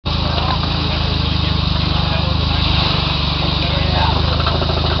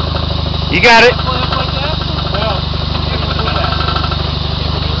You got it.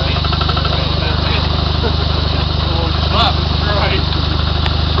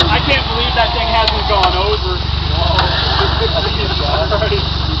 I can't believe that thing hasn't gone over.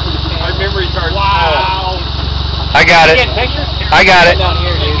 My memory card. Wow. I got it. I got it.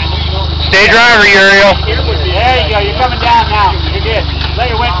 Stay driver, Uriel. There you go. You're coming down now. You're good.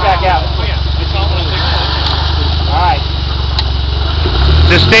 Let your winch back out. All right.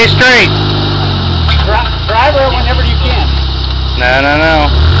 Just stay straight. Driver whenever you can. No.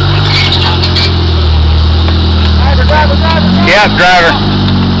 Driver. Yep, driver.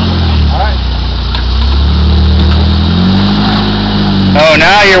 All right. Oh,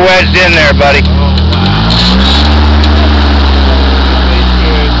 now you're wedged in there, buddy.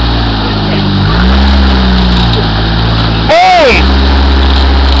 Boom!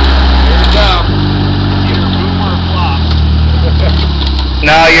 Here we go. Either a boom or a flop.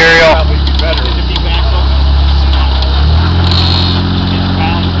 No, Uriel. Probably be better. Is it be back up? It's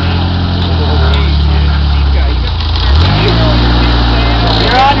bound now.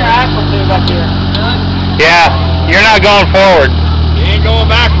 You're on your axle tube up here. Yeah, you're not going forward. You ain't going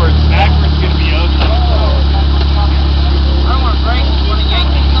backwards.